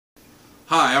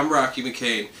Hi, I'm Rocky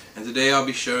McCain, and today I'll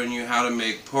be showing you how to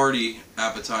make party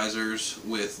appetizers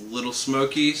with little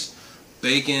Smokies,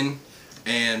 bacon,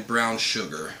 and brown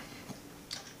sugar.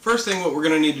 First thing what we're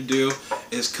going to need to do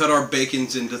is cut our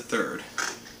bacons into third.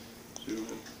 Zoom in.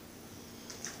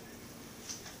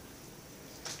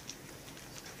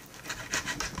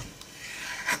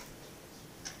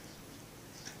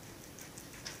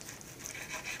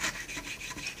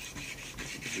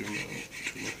 Zoom in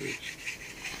to my face.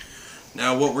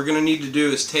 Now what we're going to need to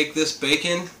do is take this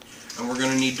bacon and we're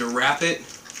going to need to wrap it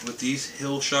with these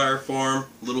Hillshire Farm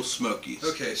little Smokies.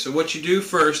 Okay, so what you do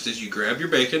first is you grab your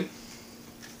bacon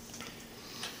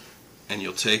and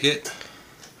you'll take it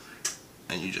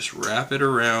and you just wrap it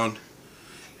around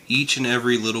each and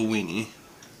every little weenie.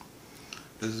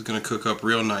 This is going to cook up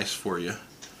real nice for you.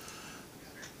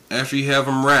 After you have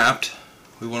them wrapped,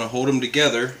 we want to hold them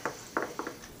together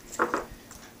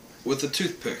with a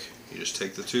toothpick. You just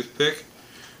take the toothpick,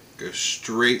 go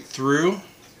straight through,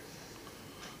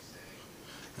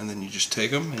 and then you just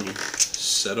take them and you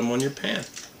set them on your pan.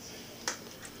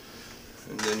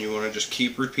 And then you want to just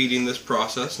keep repeating this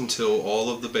process until all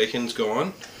of the bacon's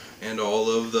gone and all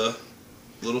of the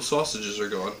little sausages are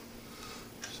gone.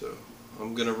 So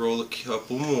I'm going to roll a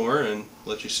couple more and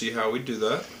let you see how we do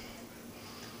that.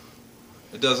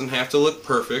 It doesn't have to look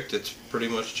perfect, it's pretty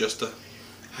much just a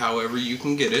however you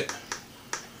can get it.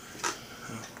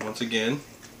 Once again,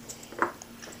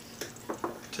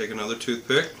 take another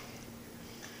toothpick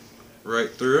right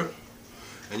through,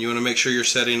 and you want to make sure you're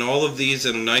setting all of these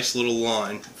in a nice little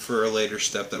line for a later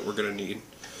step that we're going to need.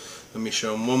 Let me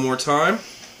show them one more time.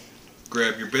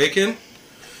 Grab your bacon.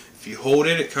 If you hold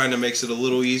it, it kind of makes it a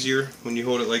little easier when you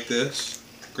hold it like this.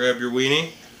 Grab your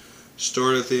weenie,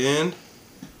 store it at the end,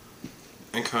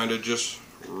 and kind of just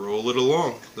roll it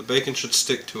along. The bacon should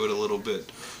stick to it a little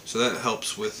bit, so that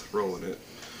helps with rolling it.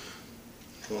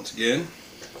 Once again,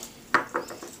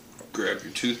 grab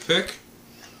your toothpick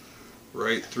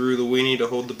right through the weenie to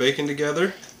hold the bacon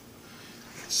together.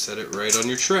 Set it right on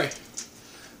your tray.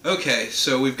 Okay,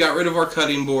 so we've got rid of our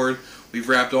cutting board. We've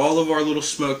wrapped all of our little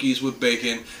Smokies with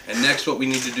bacon, and next what we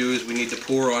need to do is we need to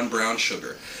pour on brown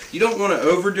sugar. You don't want to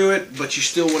overdo it, but you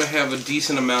still want to have a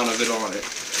decent amount of it on it.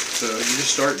 So you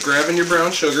just start grabbing your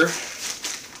brown sugar,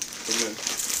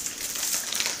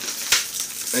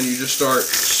 and you just start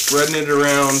spreading it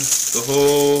around the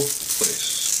whole place.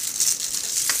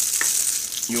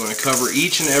 You want to cover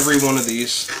each and every one of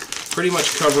these, pretty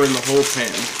much covering the whole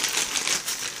pan.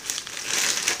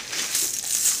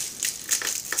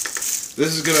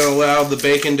 This is going to allow the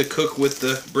bacon to cook with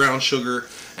the brown sugar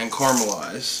and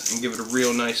caramelize and give it a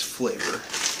real nice flavor.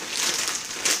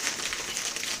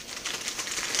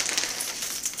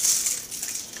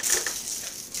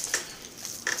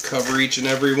 Cover each and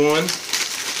every one.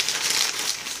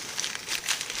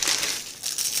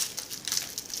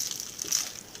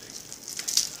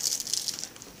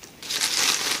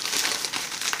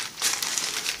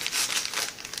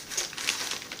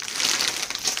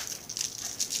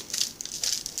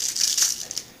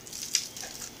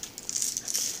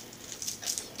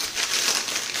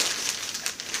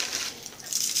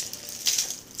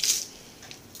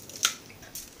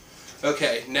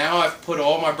 Okay, now I've put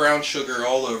all my brown sugar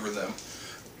all over them.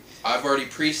 I've already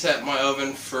preset my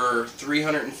oven for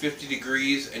 350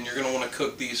 degrees, and you're going to want to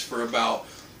cook these for about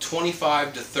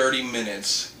 25 to 30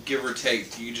 minutes, give or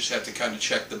take. You just have to kind of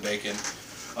check the bacon.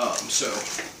 So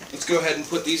let's go ahead and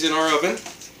put these in our oven.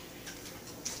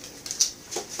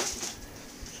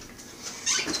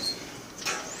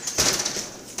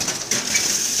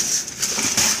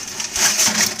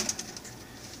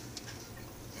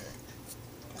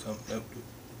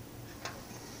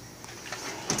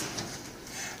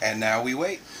 And now we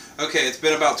wait. Okay, it's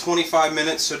been about 25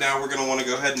 minutes, so now we're going to want to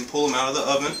go ahead and pull them out of the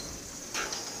oven.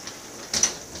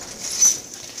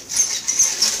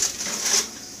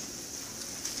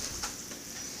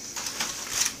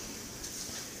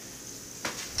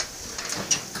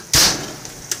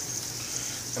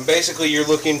 And basically you're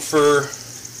looking for,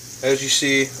 as you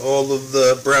see, all of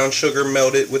the brown sugar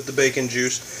melted with the bacon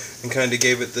juice and kind of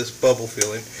gave it this bubble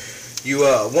feeling. You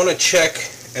want to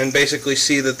check and basically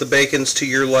see that the bacon's to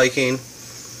your liking.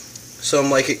 Some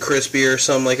like it crispier,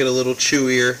 some like it a little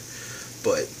chewier,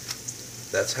 but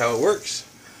that's how it works.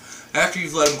 After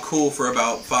you've let them cool for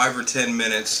about 5 or 10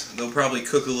 minutes, they'll probably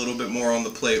cook a little bit more on the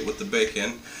plate with the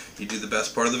bacon. You do the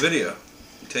best part of the video.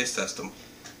 You taste test them.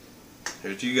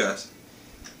 Here's to you guys.